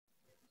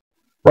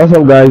What's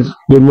up, guys?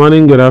 Good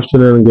morning, good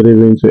afternoon, and good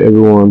evening to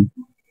everyone.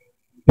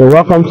 So,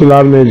 welcome to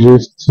Loud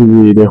Gist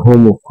TV, the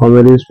home of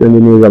comedy,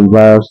 trending news, and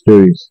viral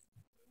stories.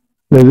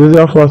 If this is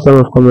your first time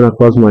of coming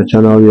across my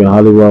channel, you're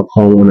highly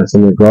welcome, and I say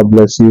may God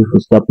bless you for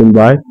stopping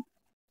by.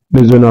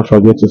 Please do not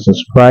forget to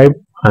subscribe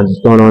and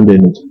turn on the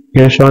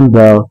notification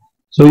bell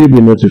so you'll be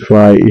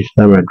notified each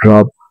time I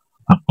drop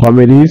a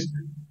comedies,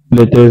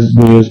 latest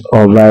news,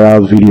 or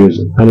viral videos.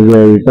 And if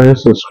you're a returning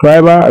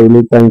subscriber, I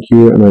really thank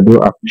you and I do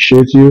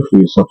appreciate you for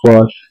your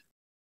support,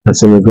 and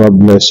say may God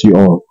bless you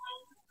all.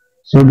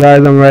 So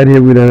guys, I'm right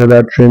here with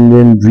another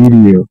trending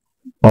video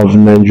of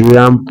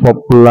Nigerian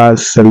popular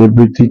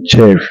celebrity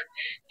chef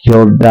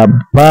Hilda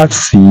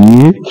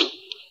Baci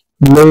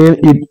laying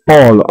it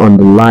all on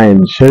the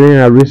line, sharing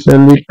a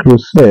recently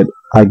crusade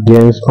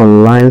against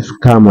online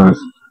scammers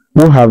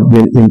who have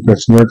been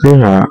impersonating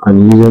her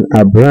and using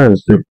her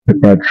brands to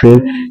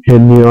perpetrate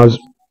heinous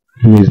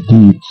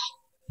misdeeds.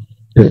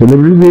 The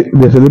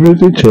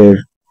celebrity chef,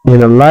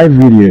 in a live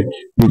video,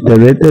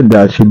 reiterated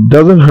that she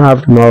doesn't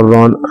have nor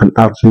run an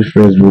active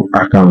Facebook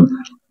account.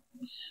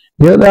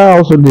 Hilda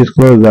also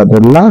disclosed that the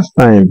last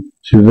time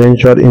she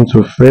ventured into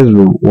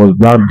Facebook was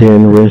back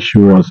then when she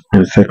was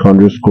in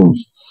secondary school.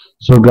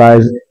 So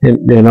guys,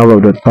 enough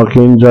of the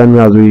talking, join me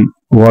as we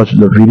watch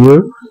the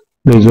video.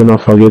 Please do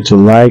not forget to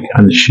like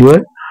and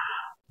share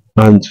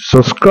and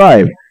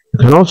subscribe. You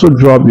can also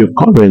drop your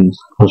comments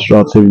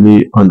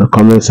constructively on the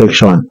comment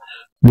section.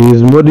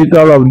 Please, more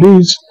detail of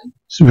this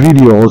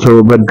video also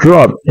will be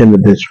dropped in the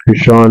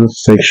description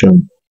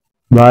section.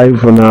 Bye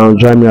for now.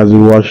 Join me as we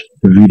watch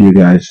the video,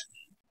 guys.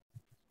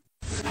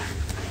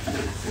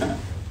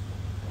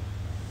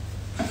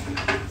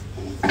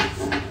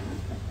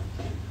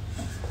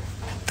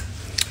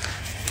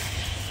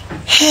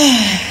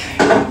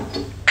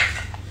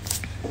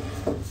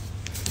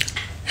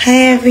 Hi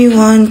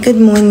everyone,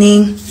 good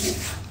morning.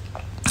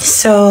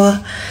 So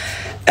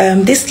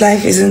this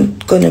live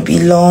isn't gonna be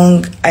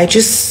long.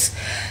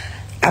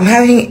 I'm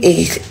having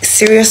a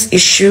serious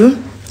issue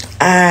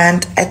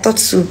and I thought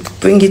to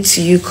bring it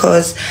to you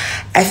because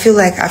I feel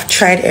like I've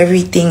tried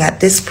everything at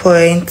this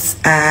point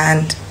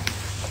and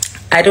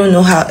I don't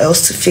know how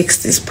else to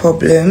fix this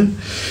problem.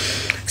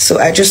 So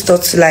I just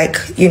thought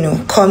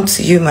to come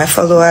to you, my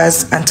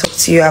followers, and talk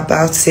to you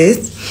about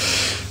it.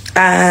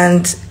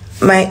 And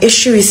my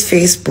issue is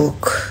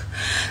Facebook.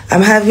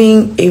 I'm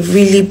having a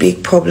really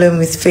big problem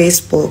with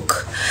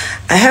Facebook.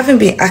 I haven't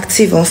been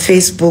active on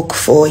Facebook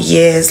for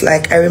years.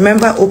 Like, I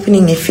remember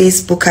opening a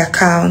Facebook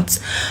account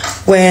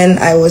when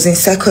I was in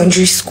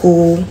secondary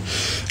school,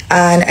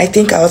 and I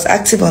think I was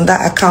active on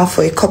that account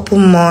for a couple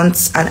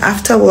months, and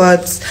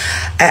afterwards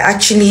I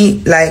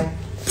actually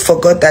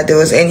forgot that there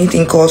was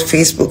anything called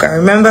Facebook. I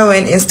remember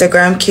when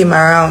Instagram came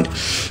around,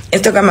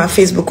 Instagram and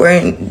Facebook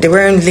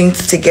weren't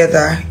linked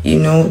together,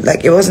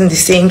 it wasn't the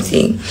same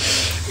thing.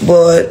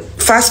 But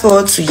fast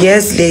forward to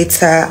years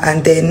later,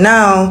 and then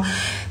now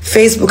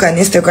Facebook and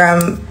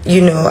Instagram,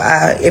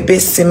 are a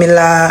bit similar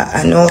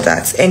and all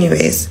that.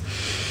 Anyways,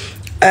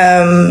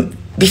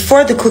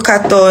 before the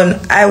cookathon,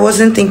 I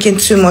wasn't thinking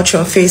too much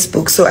on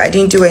Facebook, so I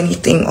didn't do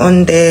anything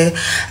on there.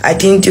 I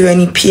didn't do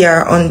any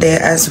PR on there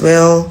as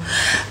well.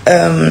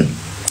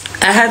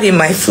 I have a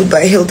My Food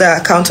by Hilda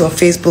account on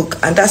Facebook,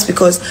 and that's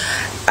because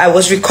I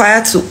was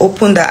required to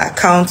open that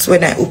account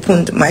when I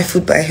opened My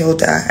Food by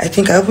Hilda. I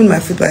think I opened My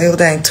Food by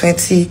Hilda in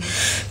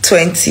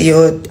 2020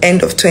 or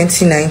end of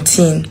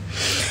 2019.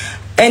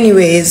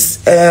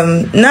 Anyways,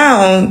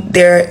 now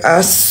there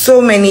are so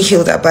many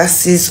Hilda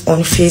Bacis on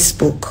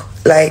Facebook.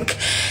 Like,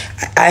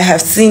 I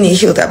have seen a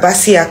Hilda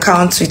Baci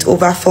account with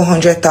over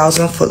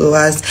 400,000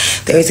 followers.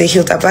 There is a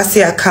Hilda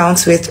Baci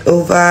account with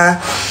over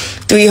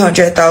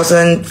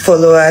 300,000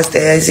 followers.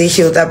 There is a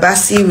Hilda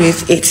Baci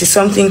with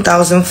 80-something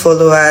thousand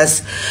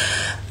followers.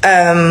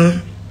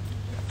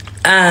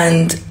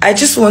 And I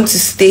just want to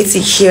state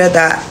it here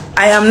that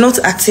I am not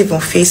active on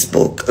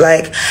Facebook.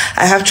 Like,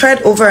 I have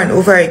tried over and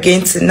over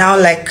again to now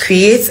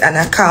create an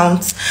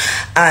account,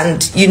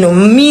 and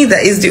me,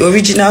 that is the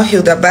original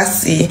Hilda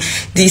Baci,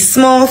 the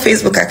small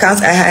Facebook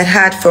account I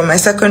had from my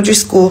secondary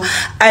school,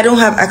 I don't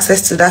have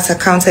access to that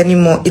account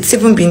anymore. It's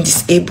even been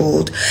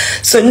disabled.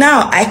 So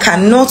now I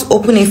cannot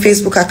open a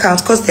Facebook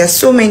account because there are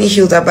so many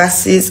Hilda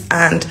Bacis,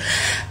 and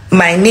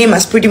my name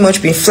has pretty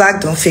much been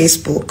flagged on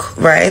Facebook,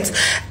 right?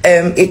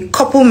 A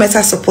couple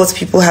meta support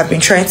people have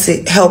been trying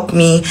to help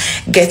me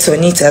get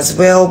on it as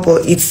well,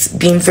 but it's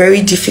been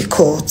very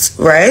difficult,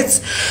 right?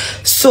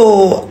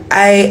 So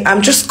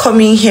I'm just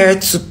coming here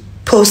to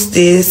post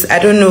this. I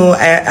don't know,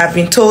 I've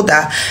been told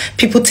that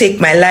people take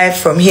my live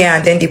from here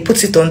and then they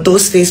put it on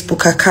those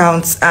Facebook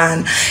accounts,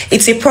 and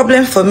it's a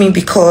problem for me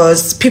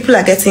because people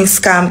are getting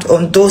scammed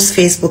on those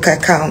Facebook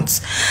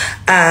accounts,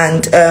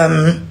 and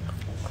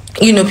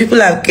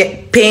people are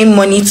paying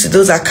money to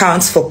those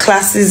accounts for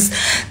classes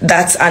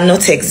that are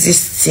not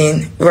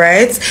existing,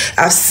 right?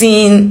 I've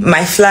seen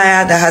my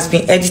flyer that has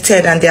been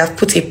edited and they have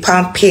put a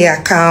Palm Pay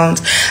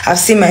account. I've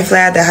seen my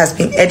flyer that has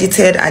been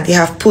edited and they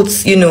have put,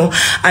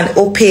 an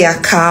OPay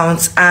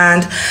account.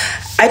 And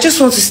I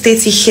just want to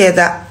state it here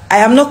that I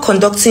am not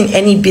conducting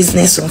any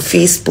business on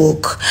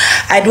Facebook.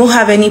 I don't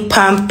have any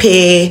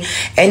PalmPay,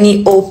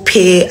 any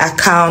OPay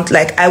account.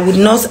 Like, I would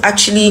not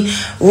actually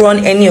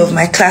run any of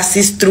my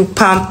classes through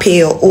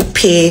PalmPay or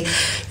OPay.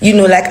 You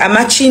know, like, I'm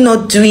actually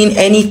not doing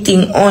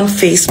anything on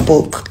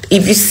Facebook.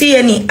 If you see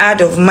any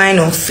ad of mine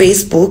on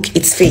Facebook,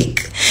 it's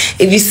fake.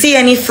 If you see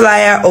any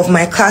flyer of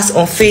my class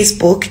on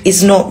Facebook,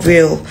 it's not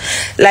real.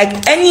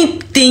 Like,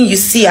 anything you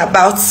see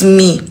about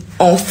me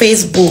on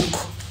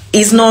Facebook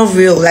is not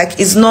real. Like,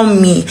 it's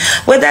not me.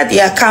 Whether the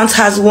account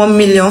has 1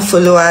 million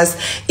followers,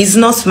 is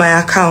not my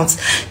account.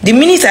 The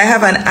minute I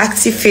have an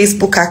active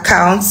Facebook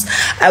account,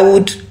 I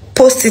would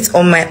post it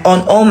on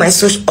all my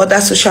other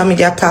social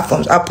media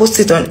platforms. I'll post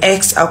it on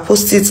X, I'll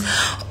post it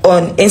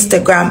on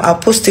Instagram, I'll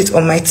post it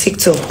on my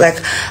TikTok.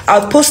 Like,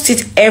 I'll post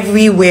it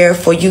everywhere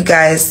for you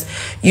guys,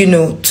 you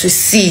know, to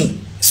see.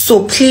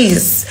 So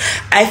please,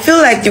 I feel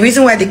like the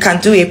reason why they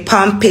can do a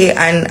PalmPay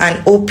and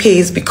OPay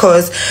is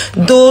because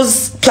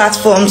those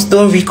platforms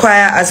don't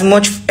require as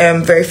much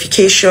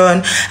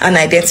verification and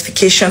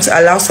identification to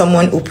allow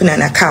someone open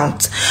an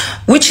account,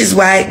 which is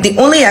why the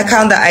only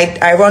account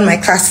that I run my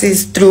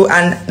classes through,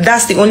 and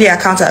that's the only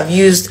account I've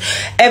used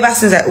ever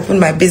since I opened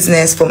my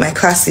business for my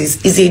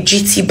classes, is a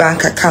GT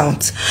Bank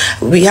account.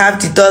 We have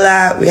the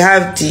dollar, we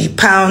have the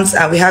pounds,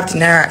 and we have the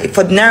naira.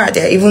 For the naira,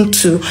 there are even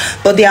two,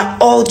 but they are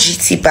all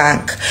GT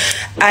Bank.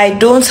 I've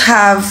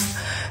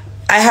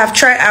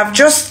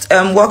just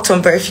worked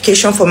on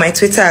verification for my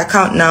Twitter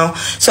account now,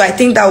 so I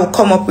think that will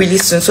come up really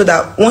soon, so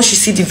that once you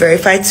see the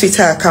verified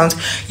Twitter account,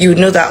 you would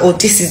know that, oh,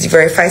 this is the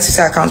verified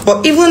Twitter account.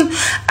 But even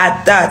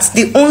at that,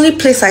 the only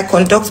place I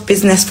conduct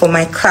business for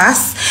my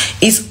class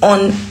is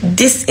on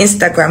this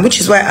Instagram, which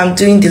is why I'm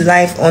doing the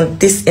live on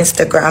this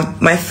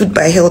Instagram, My Food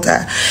by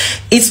Hilda.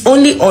 It's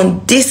only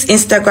on this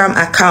Instagram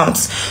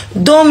account.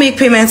 Don't make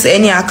payments to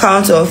any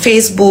account on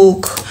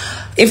Facebook.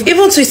 If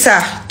even Twitter,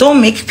 don't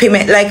make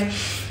payment. Like,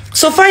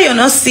 so far you're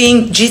not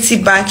seeing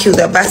GT Bank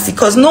Hilda Baci,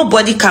 because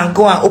nobody can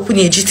go and open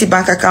a GT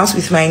Bank account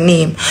with my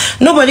name.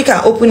 Nobody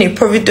can open a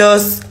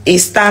Providus, a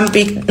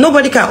Stanbic.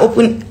 Nobody can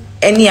open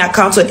any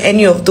account on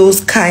any of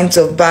those kinds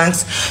of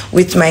banks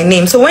with my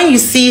name. So when you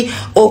see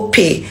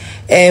OPay,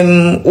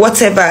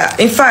 whatever,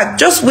 in fact,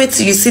 just wait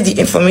till you see the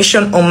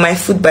information on My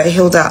Food by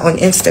Hilda on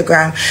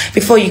Instagram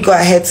before you go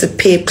ahead to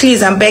pay.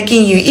 Please, I'm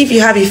begging you, if you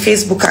have a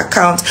Facebook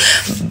account,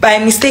 by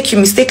mistake you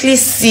mistakenly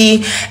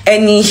see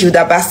any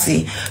Hilda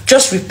Baci,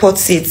 just report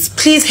it.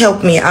 Please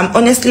help me. I'm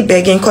honestly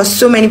begging, because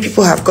so many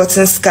people have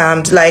gotten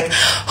scammed. Like,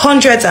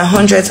 hundreds and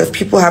hundreds of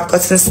people have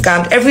gotten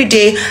scammed. Every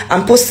day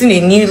I'm posting a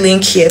new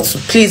link here to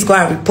please go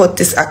and report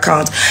this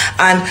account,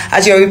 and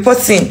as you're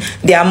reporting,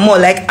 there are more.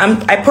 Like,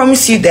 I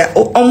promise you, there are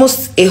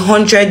almost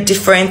 100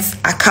 different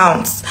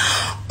accounts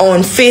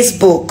on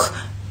Facebook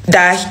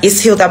that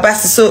is Hilda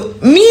Baci. So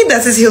me,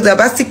 that is Hilda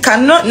Baci,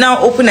 cannot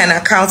now open an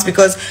account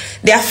because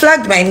they have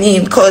flagged my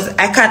name, because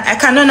I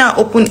cannot now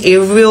open a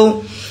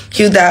real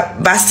Hilda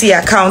Baci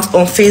account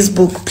on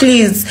Facebook.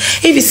 Please,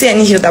 if you see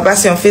any Hilda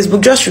Baci on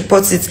Facebook, just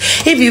report it.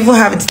 If you even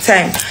have the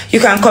time, you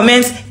can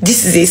comment,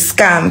 this is a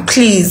scam.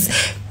 Please.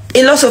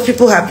 A lot of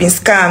people have been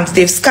scammed.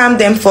 They've scammed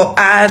them for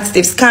ads.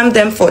 They've scammed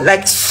them for,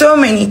 like, so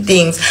many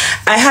things.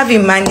 I have a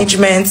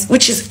management,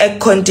 which is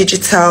Econ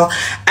Digital.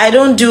 I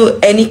don't do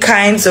any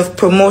kinds of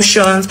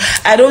promotions.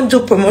 I don't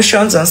do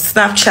promotions on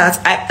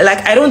Snapchat.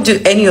 I don't do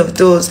any of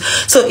those.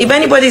 So if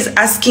anybody is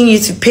asking you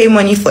to pay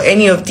money for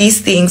any of these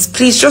things,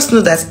 please just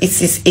know that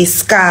it is a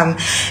scam.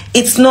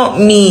 It's not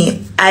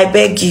me. I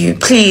beg you,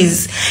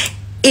 please.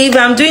 If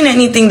I'm doing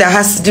anything that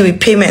has to do with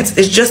payments,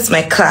 it's just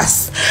my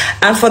class.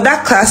 And for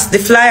that class, the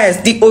flyers,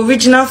 the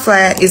original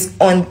flyer is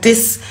on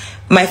this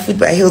My Food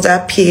by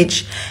Hilda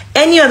page.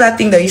 Any other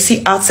thing that you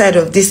see outside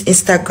of this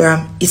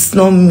Instagram, it's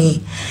not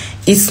me.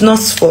 It's not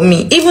for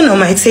me. Even on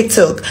my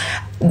TikTok,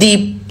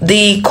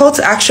 the call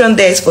to action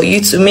there is for you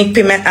to make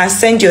payment and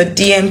send your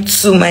DM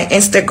to my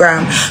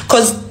Instagram,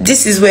 because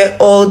this is where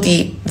all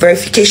the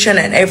verification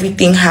and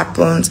everything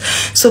happens.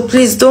 So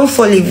please don't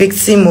fall a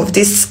victim of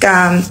these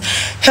scams.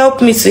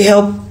 Help me to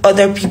help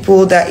other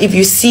people, that if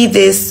you see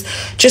this,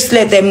 just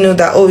let them know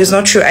that, oh, it's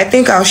not true. I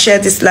think I'll share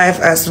this live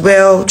as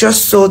well,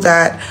 just so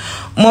that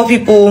more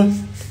people,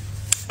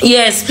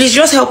 yes, please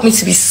just help me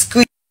to be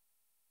screened.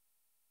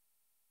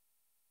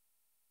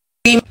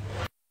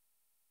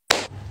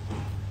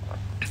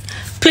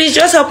 Please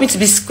just help me to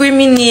be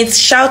screaming it,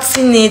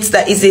 shouting it,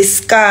 that is a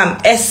scam,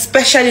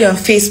 especially on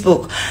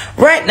Facebook.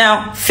 Right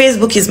now,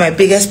 Facebook is my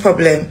biggest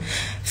problem.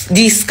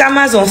 The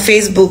scammers on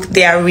Facebook,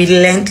 they are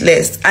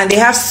relentless, and they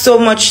have so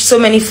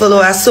many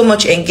followers, so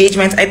much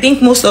engagement. I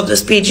think most of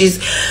those pages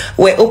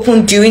were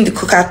opened during the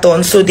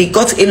cookathon, so they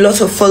got a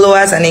lot of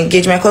followers and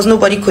engagement, because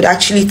nobody could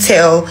actually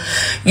tell,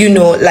 you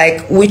know,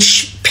 like,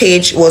 which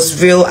page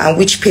was real and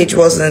which page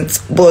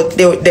wasn't. But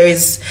there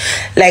is,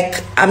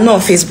 like, I'm not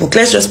on Facebook,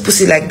 let's just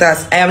put it like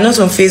that. I am not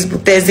on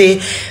Facebook. There's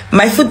a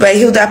My Food by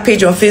Hilda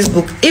page on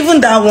Facebook.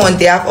 Even that one,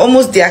 they have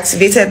almost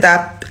deactivated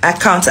that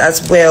account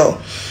as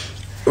well,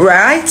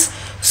 right?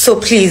 So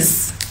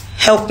please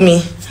help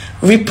me.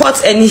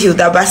 report any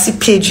Hilda Baci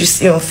page you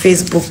see on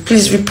Facebook.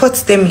 Please report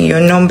them in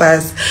your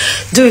numbers.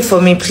 Do it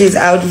for me, please.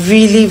 I would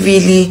really,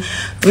 really,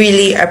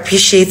 really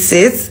appreciate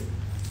it.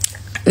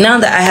 Now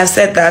that I have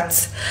said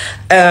that,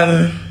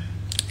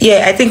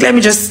 yeah, I think let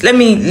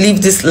me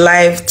leave this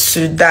live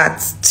to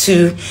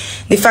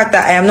the fact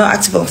that I am not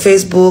active on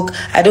Facebook.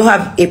 I don't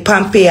have a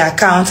PalmPay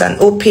account, an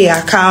OPay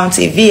account,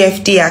 a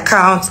VFD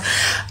account.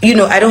 You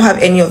know, I don't have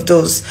any of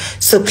those.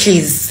 So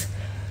please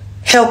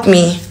help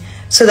me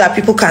so that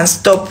people can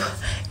stop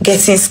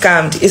getting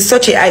scammed. It's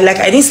such a, I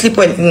didn't sleep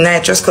well at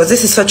night just because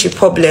this is such a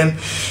problem.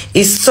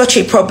 It's such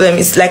a problem.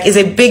 It's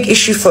a big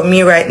issue for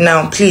me right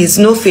now. Please,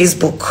 no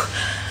Facebook.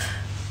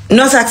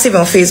 Not active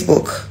on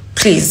Facebook,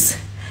 please.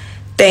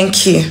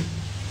 Thank you.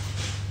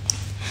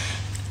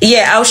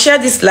 Yeah, I'll share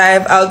this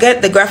live. I'll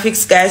get the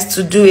graphics guys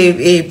to do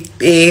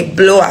a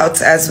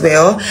blowout as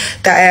well,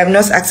 that I am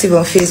not active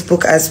on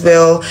Facebook as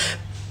well,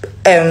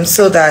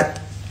 so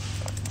that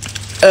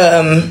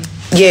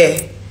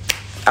yeah,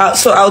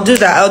 so I'll do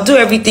that. I'll do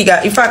everything.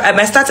 In fact, I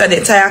might start an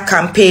entire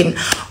campaign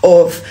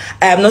of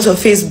I am not on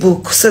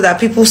Facebook so that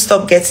people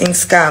stop getting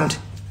scammed.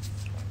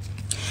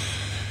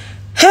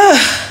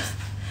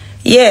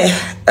 Yeah.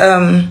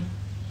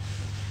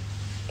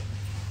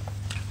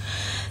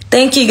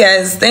 Thank you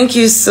guys. Thank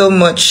you so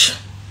much.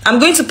 I'm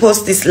going to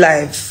post this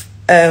live.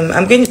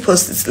 I'm going to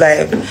post this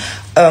live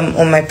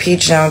on my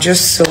page now,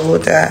 just so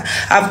that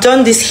I've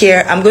done this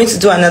here. I'm going to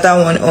do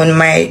another one on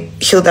my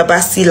Hilda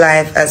Baci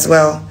live as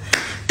well.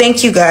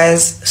 Thank you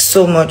guys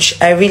so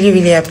much. I really,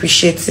 really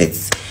appreciate it.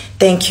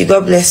 Thank you.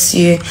 God bless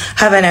you.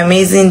 Have an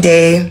amazing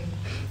day.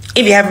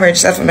 If you haven't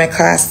registered for my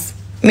class,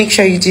 make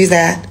sure you do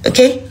that.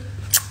 Okay?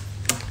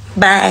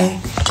 Bye.